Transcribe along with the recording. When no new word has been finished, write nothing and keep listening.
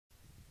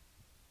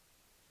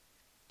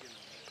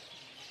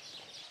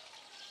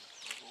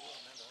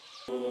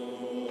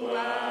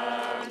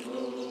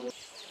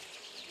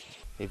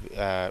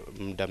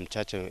Muda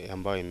mchache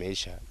ambao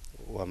imeisha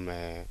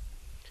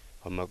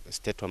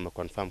state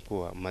wameconfirm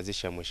kuwa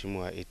mazishi ya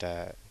mheshimiwa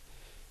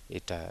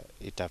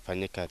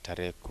itafanyika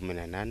tarehe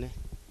 18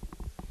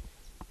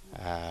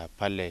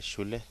 pale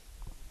shule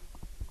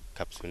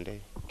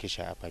Kapsundei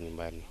kisha hapa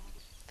nyumbani.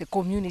 The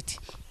community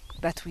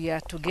that we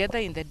are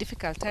together in the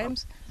difficult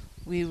times,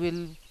 we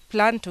will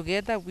plan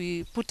together,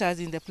 we put us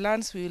in the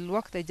plans, we will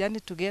walk the journey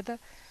together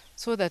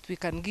so that we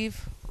can give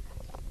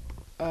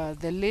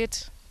the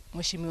late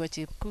Mheshimiwa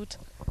Chepkut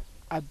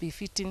a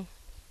befitting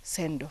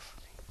send-off.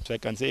 So I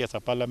can say as a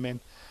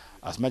parliament,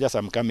 as much as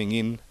I'm coming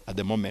in at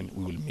the moment,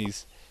 we will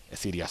miss a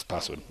serious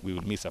person. We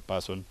will miss a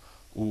person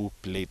who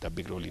played a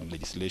big role in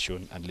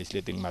legislation and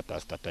legislating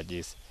matters that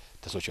address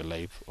the social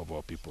life of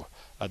our people.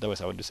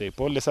 Otherwise, I want to say,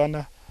 pole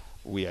sana,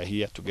 we are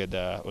here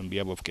together on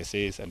behalf of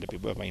Keses and the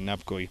people of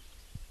Ainabkoi.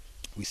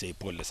 We say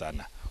pole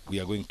sana. We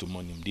are going to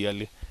mourn him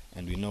dearly,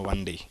 and we know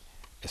one day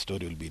a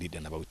story will be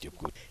written about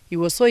Chepkut. He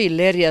was so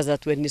hilarious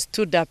that when he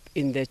stood up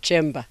in the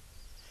chamber,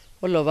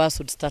 all of us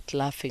would start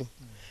laughing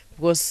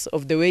because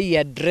of the way he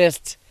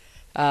addressed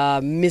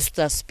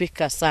Mr.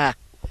 Speaker, sir.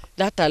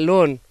 That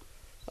alone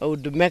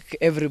would make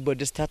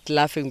everybody start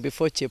laughing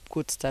before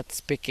Chepkut starts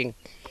speaking.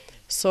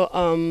 So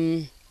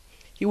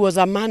he was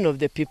a man of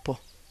the people.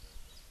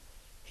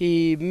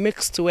 He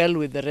mixed well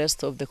with the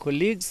rest of the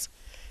colleagues.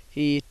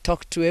 He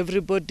talked to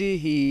everybody.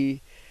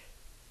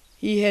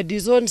 He had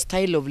his own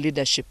style of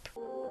leadership.